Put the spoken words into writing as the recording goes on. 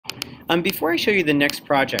Before I show you the next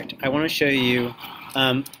project, I want to show you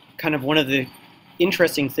kind of one of the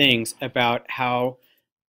interesting things about how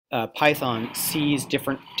Python sees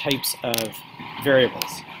different types of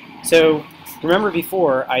variables. So remember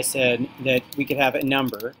before I said that we could have a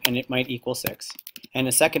number and it might equal 6, and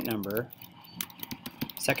a second number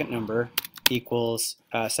equals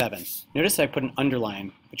 7. Notice I put an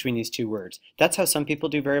underline between these two words. That's how some people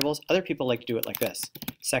do variables. Other people like to do it like this: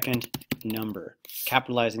 second number,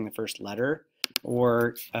 capitalizing the first letter,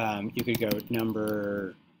 or you could go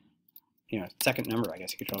number, second number. I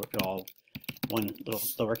guess you could go all one little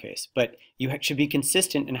lowercase. But you should be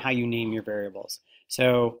consistent in how you name your variables.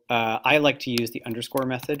 So I like to use the underscore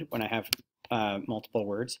method when I have multiple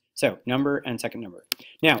words. So number and second number.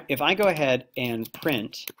 Now, if I go ahead and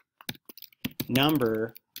print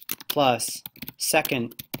number plus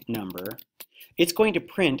second number, it's going to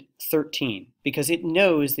print 13 because it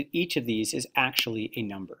knows that each of these is actually a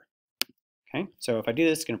number. Okay, so if I do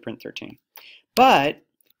this, it's going to print 13. But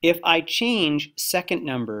if I change second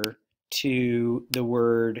number to the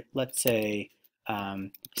word, let's say,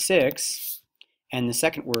 6, and the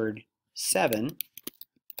second word 7,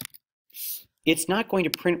 it's not going to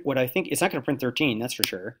print what I think. It's not going to print 13, that's for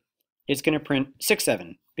sure. It's going to print 6,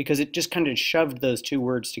 7, because it just kind of shoved those two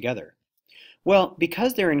words together. Well,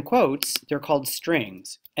 because they're in quotes, they're called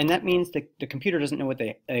strings, and that means that the computer doesn't know what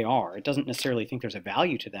they are. It doesn't necessarily think there's a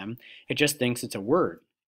value to them. It just thinks it's a word.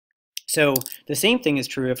 So the same thing is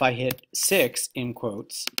true if I hit 6 in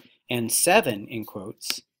quotes and 7 in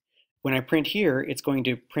quotes. When I print here, it's going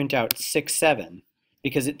to print out 6, 7,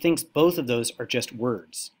 because it thinks both of those are just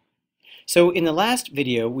words. So in the last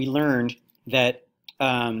video, we learned that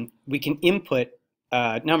we can input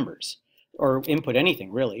numbers, or input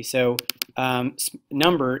anything really. So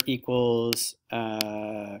number equals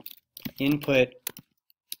input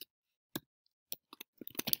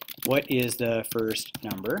what is the first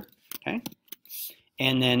number, okay?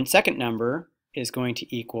 And then second number is going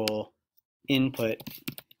to equal input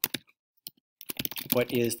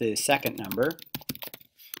what is the second number.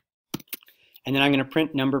 And then I'm going to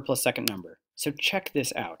print number plus second number. So check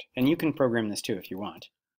this out, and you can program this too if you want.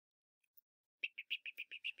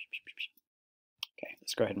 Okay,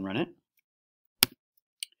 let's go ahead and run it.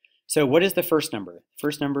 So what is the first number?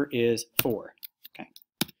 First number is 4. Okay.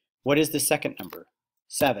 What is the second number?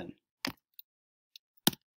 7.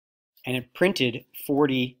 And it printed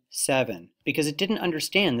 47 because it didn't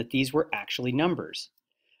understand that these were actually numbers.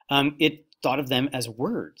 It thought of them as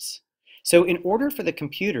words. So in order for the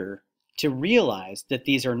computer to realize that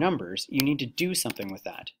these are numbers, you need to do something with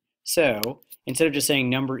that. So instead of just saying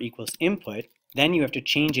number equals input, then you have to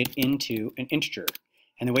change it into an integer.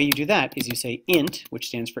 And the way you do that is you say int, which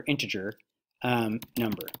stands for integer,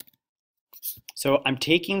 number. So I'm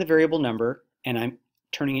taking the variable number and I'm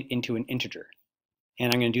turning it into an integer.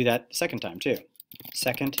 And I'm going to do that the second time too.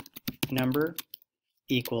 Second number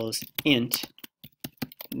equals int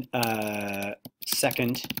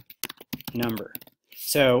second number.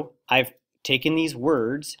 So I've taken these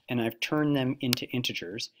words and I've turned them into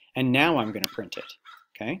integers, and now I'm going to print it,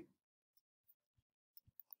 okay?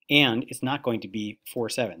 And it's not going to be 4,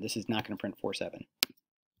 7. This is not going to print 4, 7.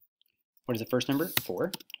 What is the first number?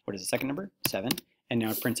 4. What is the second number? 7. And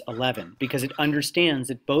now it prints 11 because it understands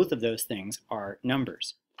that both of those things are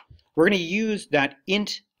numbers. We're going to use that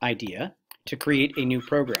int idea to create a new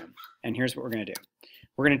program. And here's what we're going to do.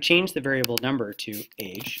 We're going to change the variable number to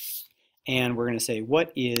age, and we're going to say,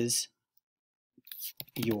 what is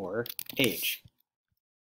your age?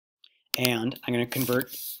 And I'm going to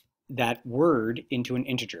convert that word into an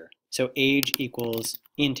integer. So age equals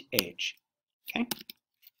int age. Okay.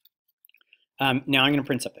 Now I'm going to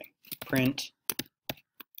print something. Print,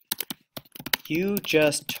 you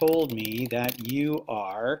just told me that you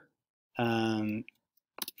are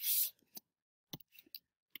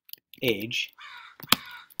age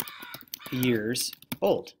years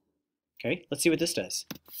old. Okay, let's see what this does.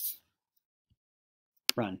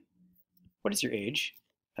 Run. What is your age?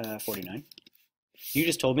 49. You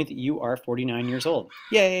just told me that you are 49 years old.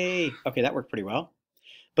 Yay! Okay, that worked pretty well.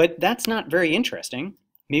 But that's not very interesting.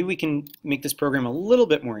 Maybe we can make this program a little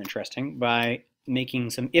bit more interesting by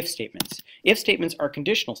making some if statements. If statements are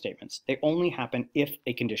conditional statements. They only happen if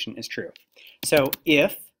a condition is true. So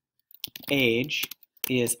if age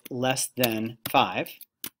is less than 5,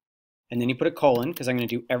 and then you put a colon, because I'm going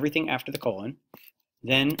to do everything after the colon,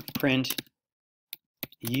 then print,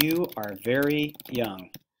 you are very young.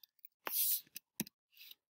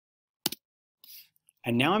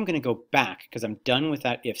 And now I'm going to go back, because I'm done with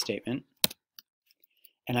that if statement,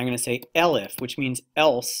 and I'm going to say elif, which means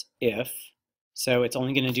else if. So it's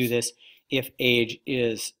only going to do this if age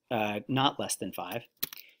is not less than 5.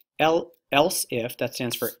 Else if, that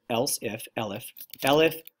stands for else if,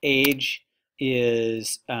 elif age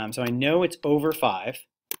is, so I know it's over 5,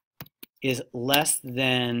 is less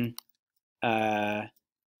than, let's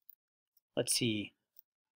see,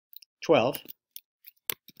 12,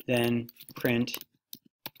 then print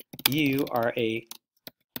you are a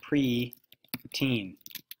pre-teen.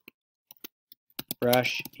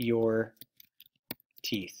 Brush your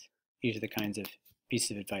teeth. These are the kinds of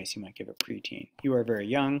pieces of advice you might give a preteen. You are very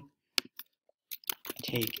young.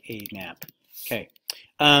 Take a nap. Okay.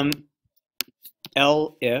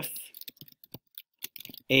 If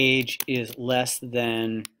age is less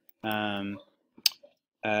than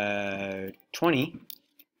 20,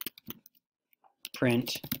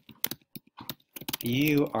 print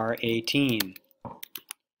you are a teen.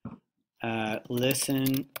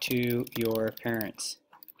 Listen to your parents.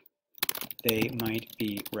 They might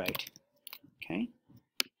be right. Okay.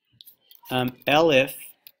 If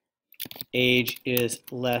age is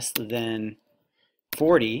less than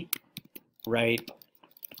 40, write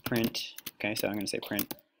print. Okay, so I'm going to say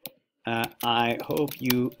print. I hope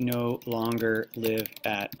you no longer live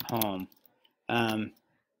at home.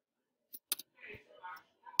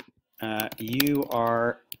 You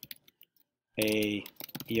are a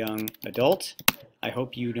young adult. I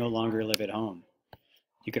hope you no longer live at home.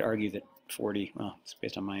 You could argue that 40, well, it's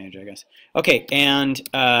based on my age, I guess. Okay, and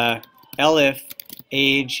if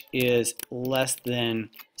age is less than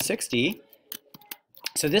 60,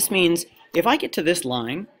 so this means if I get to this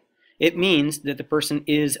line, it means that the person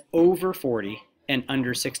is over 40 and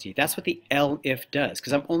under 60. That's what the if does,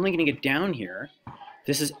 because I'm only going to get down here.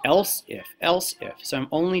 This is else if. So I'm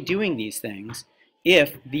only doing these things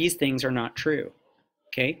if these things are not true.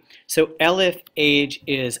 Okay, so if age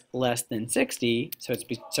is less than 60, so it's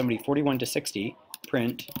somebody 41 to 60,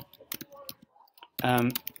 print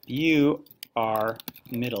you are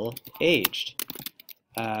middle-aged.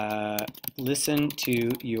 Listen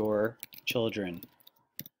to your children.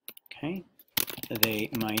 Okay, they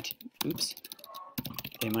might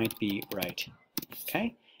be right.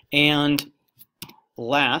 Okay, and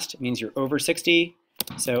last means you're over 60,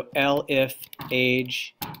 so if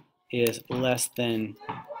age is less than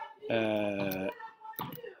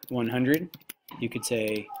 100, you could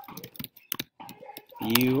say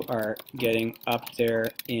you are getting up there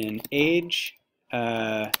in age.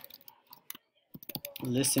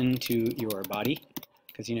 Listen to your body,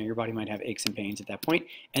 because you know your body might have aches and pains at that point.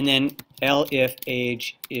 And then if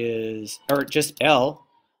age is, or just else,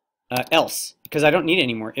 because I don't need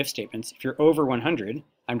any more if statements. If you're over 100,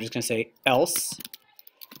 I'm just going to say else,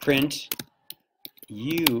 print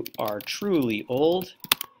you are truly old.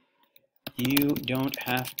 You don't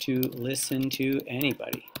have to listen to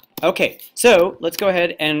anybody. Okay, so let's go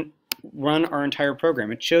ahead and run our entire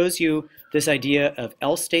program. It shows you this idea of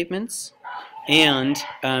else statements, and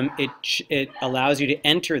it allows you to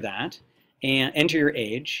enter that and enter your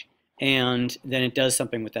age, and then it does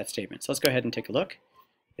something with that statement. So let's go ahead and take a look.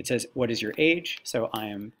 It says, what is your age? So I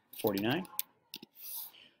am 49.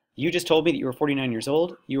 You just told me that you were 49 years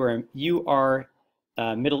old. You are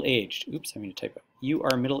middle-aged. Oops, I mean to typo. You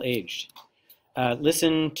are middle-aged.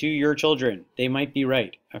 Listen to your children. They might be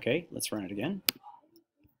right. Okay, let's run it again.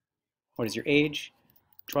 What is your age?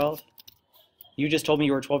 12. You just told me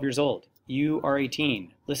you were 12 years old. You are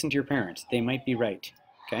 18. Listen to your parents. They might be right.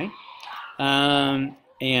 Okay. And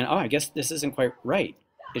oh, I guess this isn't quite right.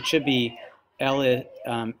 It should be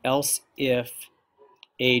else if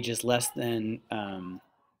age is less than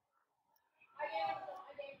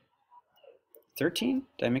 13?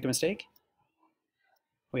 Did I make a mistake?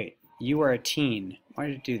 Wait, you are a teen. Why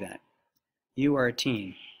did it do that? You are a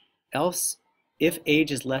teen. Else, if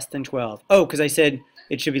age is less than 12. Oh, because I said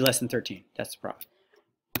it should be less than 13. That's the problem.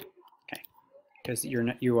 Okay, because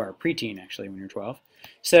you are a preteen actually when you're 12.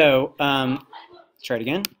 So let's try it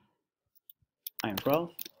again. I am 12.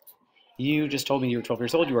 You just told me you were 12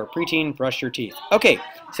 years old. You are a preteen. Brush your teeth. Okay,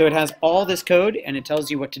 so it has all this code and it tells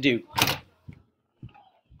you what to do.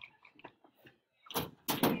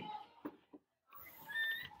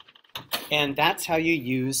 And that's how you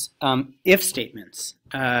use if statements.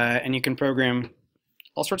 And you can program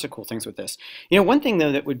all sorts of cool things with this. You know, one thing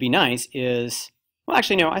though that would be nice is, well,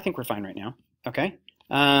 actually no, I think we're fine right now. Okay,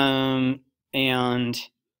 we're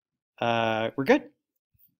good.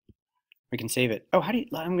 We can save it. Oh, I'm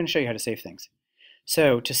going to show you how to save things.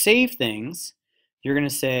 So to save things, you're going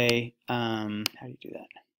to say, how do you do that?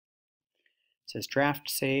 It says draft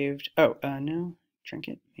saved. Oh, no,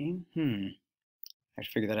 Trinket main. I have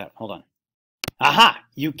to figure that out. Hold on. Aha!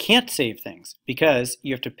 You can't save things because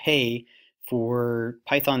you have to pay for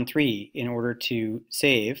Python 3 in order to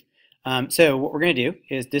save. So what we're going to do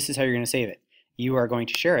is this is how you're going to save it. You are going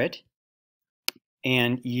to share it,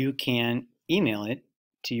 and you can email it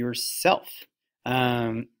to yourself.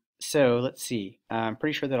 So let's see. I'm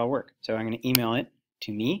pretty sure that'll work. So I'm going to email it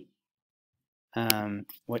to me.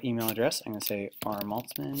 What email address? I'm going to say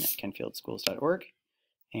rmaltzman@kentfieldschools.org,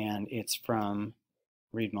 and it's from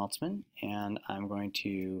Reed Maltzman, and I'm going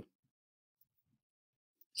to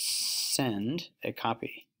send a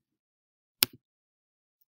copy.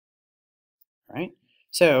 All right.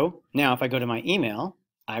 So now if I go to my email,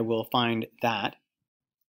 I will find that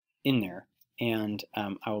in there, and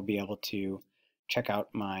I will be able to check out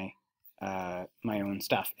my my own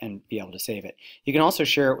stuff and be able to save it. You can also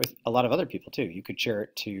share it with a lot of other people too. You could share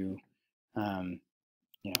it to you know,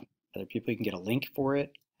 other people. You can get a link for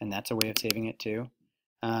it, and that's a way of saving it too.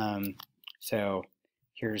 So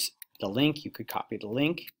here's the link. You could copy the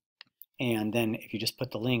link, and then if you just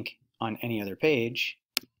put the link on any other page,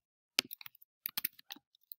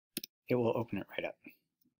 it will open it right up.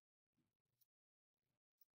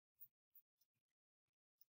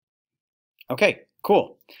 Okay,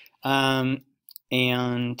 cool. And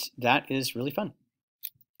that is really fun.